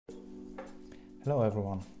Hello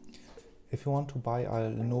everyone. If you want to buy a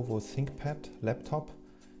Lenovo ThinkPad laptop,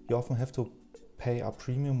 you often have to pay a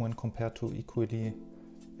premium when compared to equally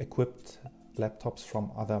equipped laptops from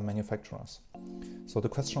other manufacturers. So the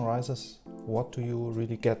question arises, what do you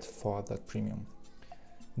really get for that premium?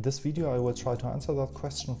 In this video I will try to answer that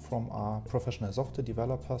question from a professional software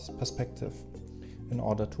developer's perspective. In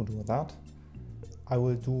order to do that, I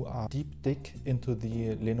will do a deep dig into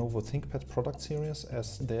the Lenovo ThinkPad product series,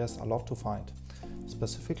 as there's a lot to find.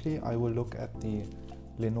 Specifically, I will look at the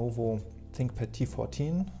Lenovo ThinkPad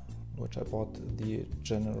T14, which I bought the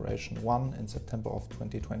generation 1 in September of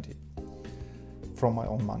 2020 from my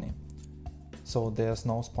own money. So there's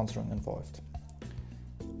no sponsoring involved.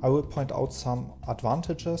 I will point out some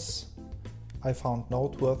advantages I found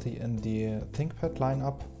noteworthy in the ThinkPad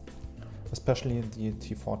lineup, especially the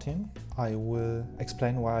T14. I will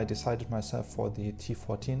explain why I decided myself for the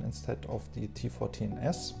T14 instead of the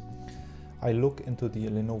T14S. I look into the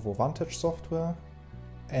Lenovo Vantage software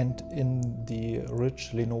and in the rich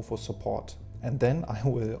Lenovo support. And then I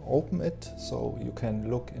will open it so you can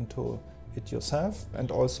look into it yourself. And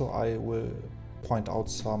also I will point out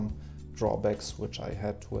some drawbacks which I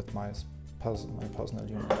had with my personal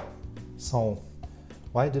unit. So,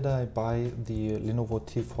 why did I buy the Lenovo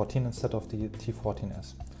T14 instead of the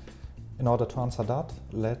T14S? In order to answer that,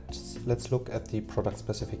 let's look at the product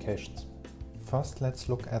specifications. First, let's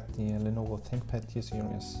look at the Lenovo ThinkPad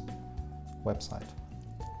T-Series website.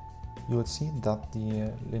 You will see that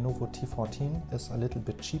the Lenovo T14 is a little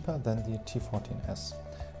bit cheaper than the T14S.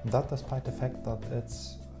 That despite the fact that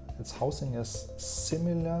its housing is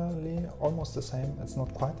similarly almost the same, it's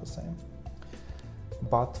not quite the same.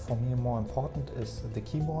 But for me more important is the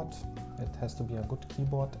keyboard. It has to be a good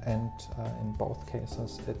keyboard, and in both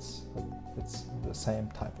cases it's the same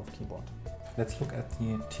type of keyboard. Let's look at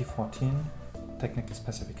the T14 technical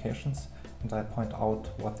specifications, and I point out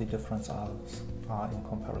what the differences are in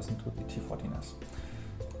comparison to the T14S.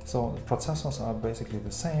 So the processors are basically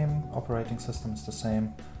the same, operating system is the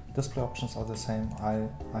same, display options are the same.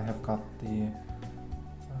 I have got the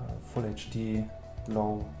Full HD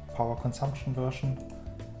low power consumption version,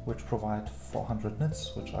 which provide 400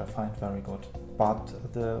 nits, which I find very good.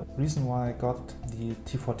 But the reason why I got the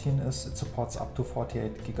T14 is it supports up to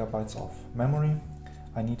 48 GB of memory.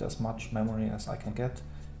 I need as much memory as I can get.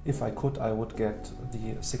 If I could, I would get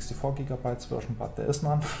the 64 GB version, but there is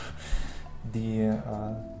none. The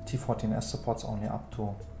T14S supports only up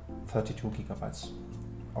to 32 GB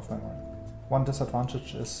of memory. One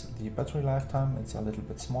disadvantage is the battery lifetime. It's a little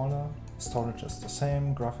bit smaller. Storage is the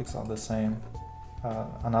same, graphics are the same.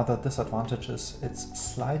 Another disadvantage is it's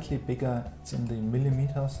slightly bigger. It's in the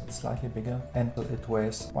millimeters, it's slightly bigger, and it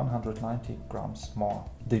weighs 190 grams more.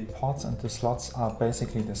 The ports and the slots are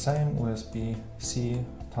basically the same, USB-C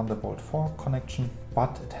Thunderbolt 4 connection,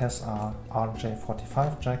 but it has a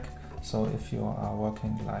RJ45 jack. So if you are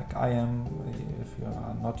working like I am, if you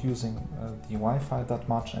are not using the Wi-Fi that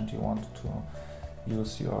much and you want to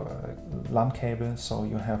use your LAN cable, so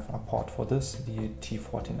you have a port for this. The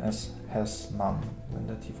T14S has none. In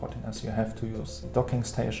the T14S you have to use the docking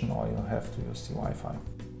station or you have to use the Wi-Fi.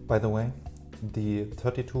 By the way, the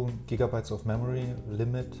 32 GB of memory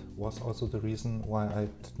limit was also the reason why I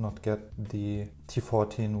did not get the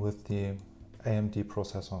T14 with the AMD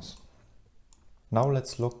processors. Now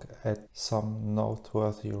let's look at some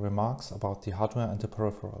noteworthy remarks about the hardware and the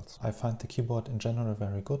peripherals. I find the keyboard in general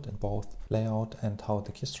very good in both layout and how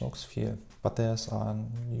the keystrokes feel. But there's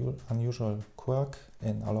an unusual quirk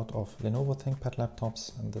in a lot of Lenovo ThinkPad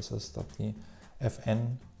laptops, and this is that the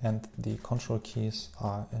FN and the control keys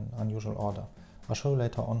are in unusual order. I'll show you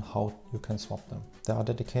later on how you can swap them. There are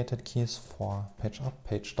dedicated keys for page up,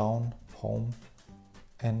 page down, home,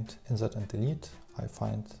 and insert and delete. I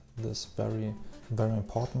find this very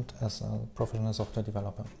important as a professional software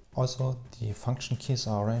developer. Also, the function keys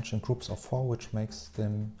are arranged in groups of 4, which makes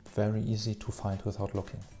them very easy to find without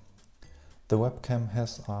looking. The webcam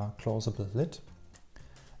has a closable lid,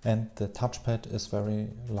 and the touchpad is very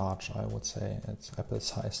large. I would say it's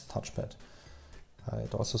Apple-sized touchpad.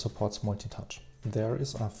 It also supports multi-touch. There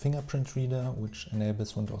is a fingerprint reader which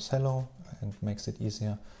enables Windows Hello and makes it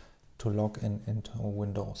easier to log into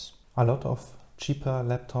Windows. A lot of cheaper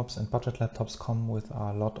laptops and budget laptops come with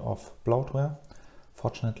a lot of bloatware.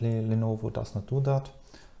 Fortunately, Lenovo does not do that.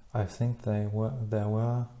 I think there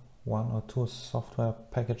were 1 or 2 software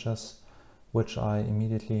packages which I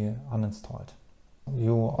immediately uninstalled.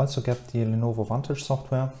 You also get the Lenovo Vantage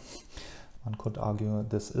software. One could argue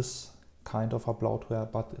this is kind of a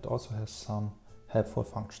bloatware, but it also has some helpful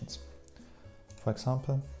functions. For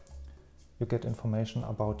example, You get information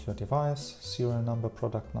about your device, serial number,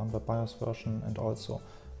 product number, BIOS version, and also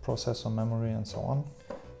processor, memory, and so on.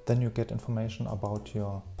 Then you get information about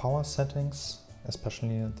your power settings,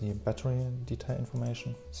 especially the battery detail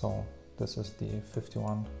information. So this is the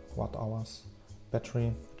 51 watt hours battery.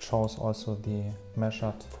 It shows also the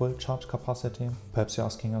measured full charge capacity. Perhaps you're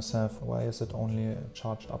asking yourself, why is it only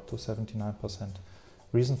charged up to 79%?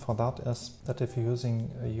 Reason for that is that if you're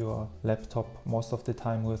using your laptop most of the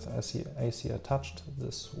time with AC attached,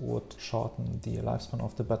 this would shorten the lifespan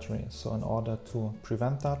of the battery. So in order to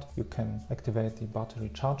prevent that, you can activate the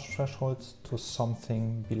battery charge threshold to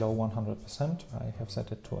something below 100%. I have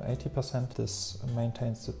set it to 80%. This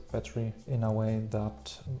maintains the battery in a way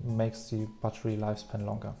that makes the battery lifespan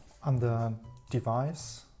longer. Under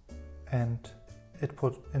device and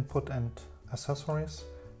input and accessories,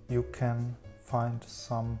 you can find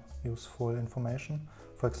some useful information.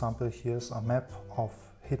 For example, here's a map of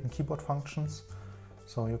hidden keyboard functions.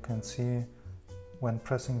 So you can see when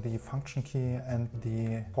pressing the function key and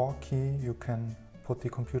the power key, you can put the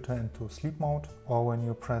computer into sleep mode, or when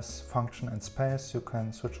you press function and space, you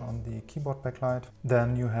can switch on the keyboard backlight.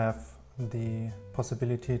 Then you have the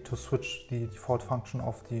possibility to switch the default function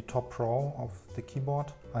of the top row of the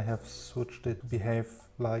keyboard. I have switched it to behave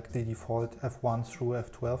like the default F1 through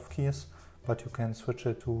F12 keys, but you can switch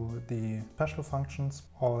it to the special functions.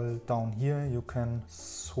 All down here you can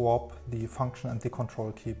swap the function and the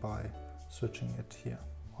control key by switching it here.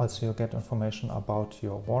 Also you get information about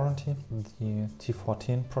your warranty. The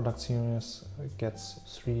T14 product series gets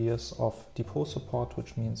 3 years of depot support,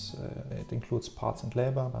 which means it includes parts and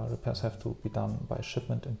labor. Repairs have to be done by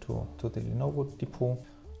shipment into the Lenovo depot.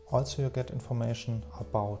 Also you get information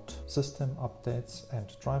about system updates and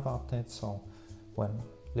driver updates. So when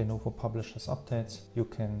Lenovo publishes updates, you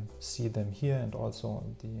can see them here, and also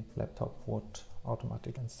the laptop would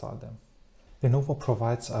automatically install them. Lenovo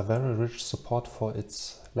provides a very rich support for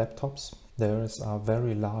its laptops. There is a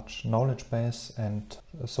very large knowledge base and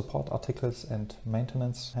support articles and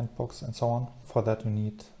maintenance handbooks and so on. For that you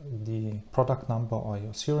need the product number or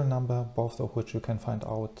your serial number, both of which you can find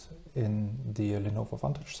out in the Lenovo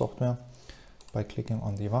Vantage software by clicking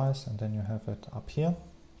on the device, and then you have it up here.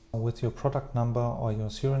 With your product number or your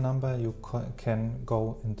serial number, you can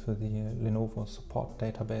go into the Lenovo support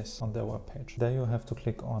database on their webpage. There you have to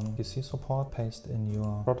click on PC support, paste in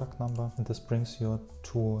your product number, and this brings you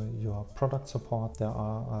to your product support. There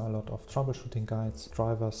are a lot of troubleshooting guides,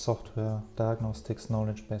 drivers, software, diagnostics,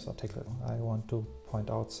 knowledge base articles. I want to point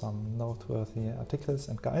out some noteworthy articles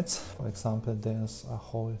and guides. For example, there's a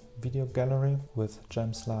whole video gallery with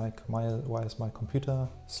gems like why is my computer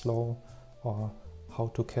slow, or how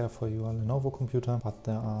to care for your Lenovo computer. But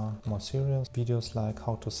there are more serious videos like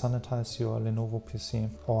how to sanitize your Lenovo PC,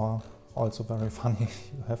 or also very funny,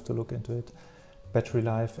 you have to look into it, battery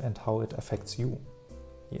life and how it affects you.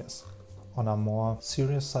 Yes. On a more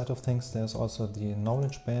serious side of things, there's also the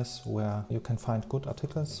knowledge base where you can find good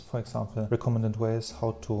articles. For example, recommended ways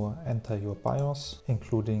how to enter your BIOS,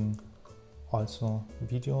 including also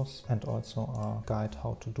videos, and also a guide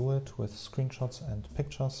how to do it with screenshots and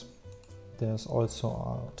pictures. There's also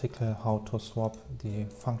an article how to swap the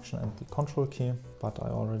function and the control key, but I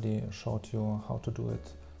already showed you how to do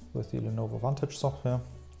it with the Lenovo Vantage software.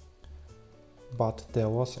 But there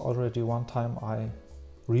was already one time I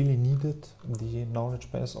really needed the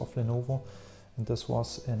knowledge base of Lenovo, and this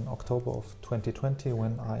was in October of 2020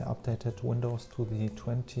 when I updated Windows to the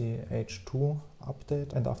 20H2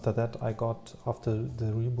 update, and after that I got, after the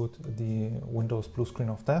reboot, the Windows blue screen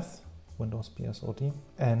of death, Windows BSOD,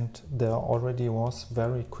 and there already was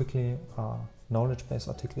very quickly a knowledge base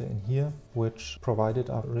article in here which provided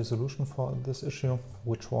a resolution for this issue,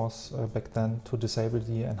 which was back then to disable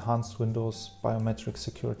the enhanced Windows biometric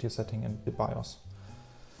security setting in the BIOS.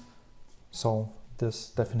 So this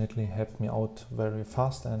definitely helped me out very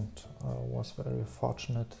fast and was very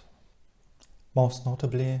fortunate. Most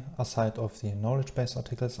notably, aside of the knowledge base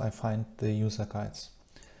articles, I find the user guides,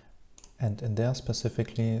 and in there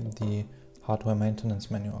specifically the hardware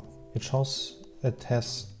maintenance manual. It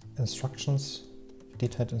has instructions,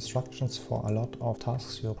 detailed instructions for a lot of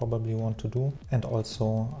tasks you probably want to do, and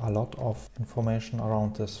also a lot of information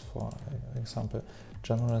around this, for example,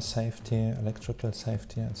 general safety, electrical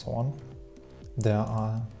safety, and so on. There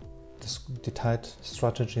are detailed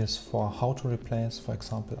strategies for how to replace, for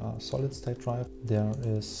example, a solid-state drive. There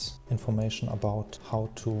is information about how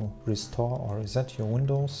to restore or reset your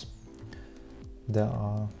Windows. There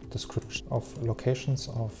are descriptions of locations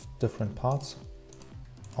of different parts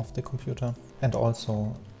of the computer, and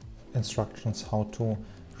also instructions how to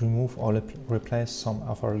remove or replace some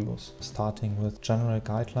FRUs, starting with general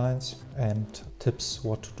guidelines and tips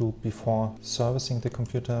what to do before servicing the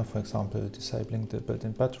computer, for example disabling the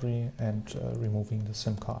built-in battery and removing the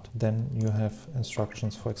SIM card. Then you have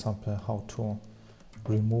instructions, for example, how to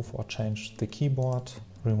remove or change the keyboard,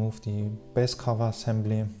 remove the base cover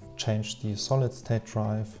assembly, change the solid-state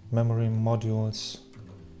drive, memory modules,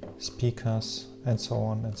 speakers, and so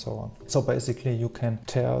on and so on. So basically you can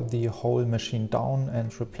tear the whole machine down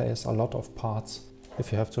and replace a lot of parts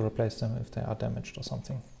if you have to replace them if they are damaged or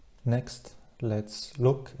something. Next, let's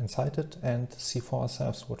look inside it and see for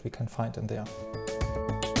ourselves what we can find in there.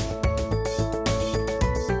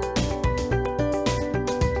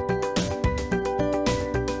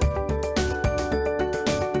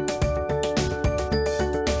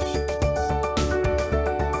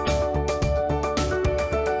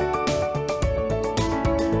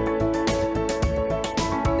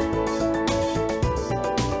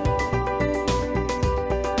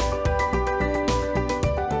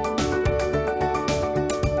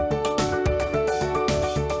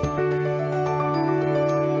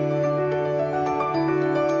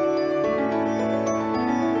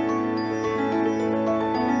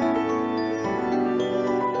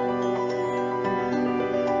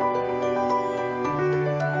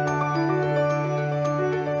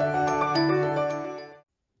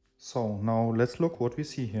 So now let's look what we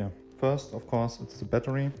see here. First, of course, it's the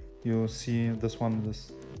battery. You see this one,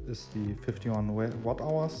 this is the 51 watt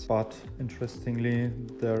hours, but interestingly,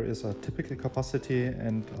 there is a typical capacity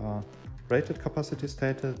and a rated capacity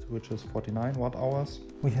stated, which is 49 watt hours.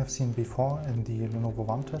 We have seen before in the Lenovo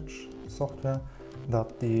Vantage software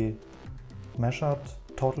that the measured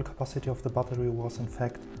total capacity of the battery was in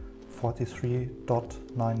fact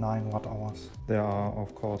 43.99 watt hours. There are,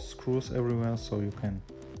 of course, screws everywhere, so you can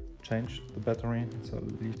change the battery. It's a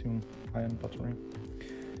lithium-ion battery.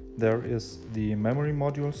 There is the memory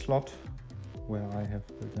module slot where I have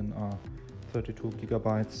built in a 32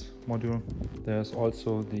 gigabytes module. There's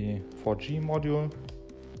also the 4G module,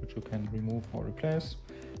 which you can remove or replace.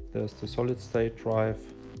 There's the solid-state drive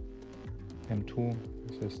M2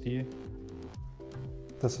 SSD.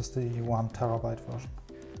 This is the 1 terabyte version.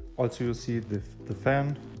 Also you see the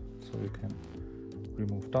fan, so you can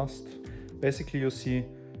remove dust. Basically you see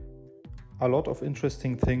a lot of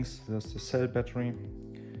interesting things. There's the cell battery.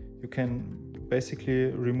 You can basically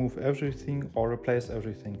remove everything or replace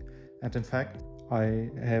everything. And in fact, I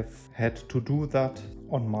have had to do that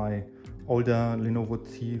on my older Lenovo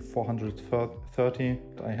T1430.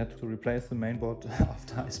 I had to replace the mainboard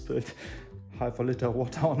after I spilled half a liter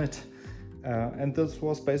water on it. And this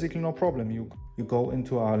was basically no problem. You go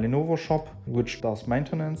into a Lenovo shop which does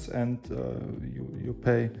maintenance, and you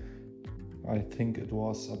pay, I think it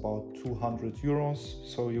was about 200 euros.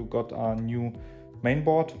 So you got a new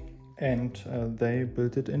mainboard and they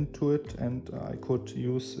built it into it, and I could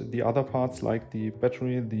use the other parts like the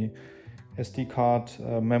battery, the SD card,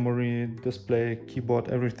 memory, display, keyboard,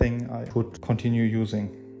 everything I could continue using.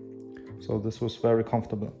 So this was very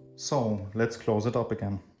comfortable. So let's close it up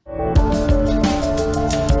again.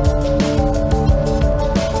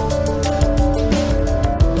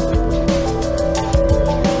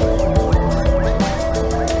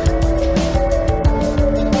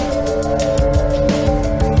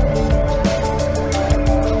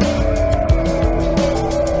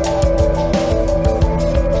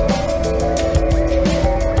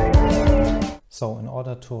 So in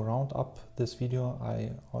order to round up this video, I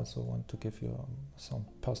also want to give you some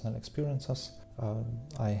personal experiences.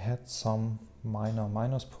 I had some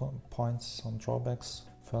minus points, some drawbacks.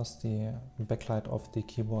 First, the backlight of the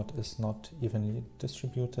keyboard is not evenly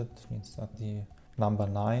distributed. It means that the number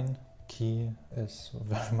 9 key is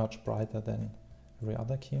very much brighter than every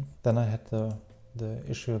other key. Then I had the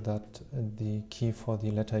issue that the key for the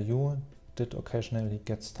letter U did occasionally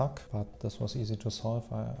get stuck, but this was easy to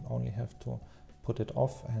solve. I only have to put it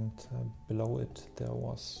off, and below it there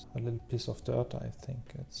was a little piece of dirt. I think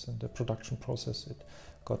it's in the production process. It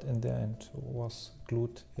got in there and was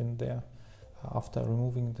glued in there. After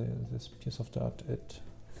removing this piece of dirt, it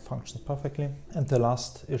functions perfectly. And the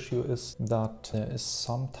last issue is that there is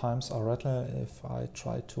sometimes a rattle if I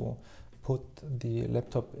try to put the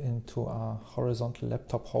laptop into a horizontal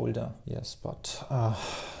laptop holder. Yes, but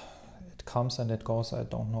it comes and it goes. I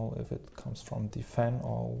don't know if it comes from the fan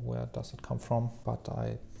or where does it come from, but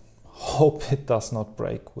I hope it does not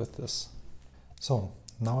break with this. So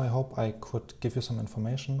now I hope I could give you some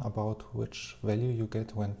information about which value you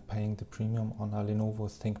get when paying the premium on a Lenovo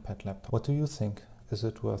ThinkPad laptop. What do you think? Is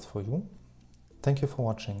it worth for you? Thank you for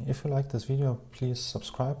watching. If you like this video, please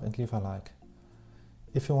subscribe and leave a like.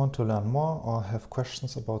 If you want to learn more or have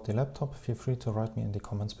questions about the laptop, feel free to write me in the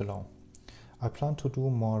comments below. I plan to do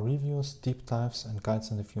more reviews, deep dives and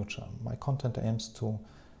guides in the future. My content aims to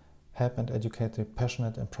help and educate the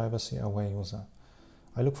passionate and privacy-aware user.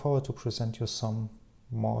 I look forward to present you some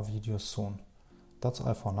more videos soon. That's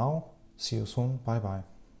all for now. See you soon. Bye bye.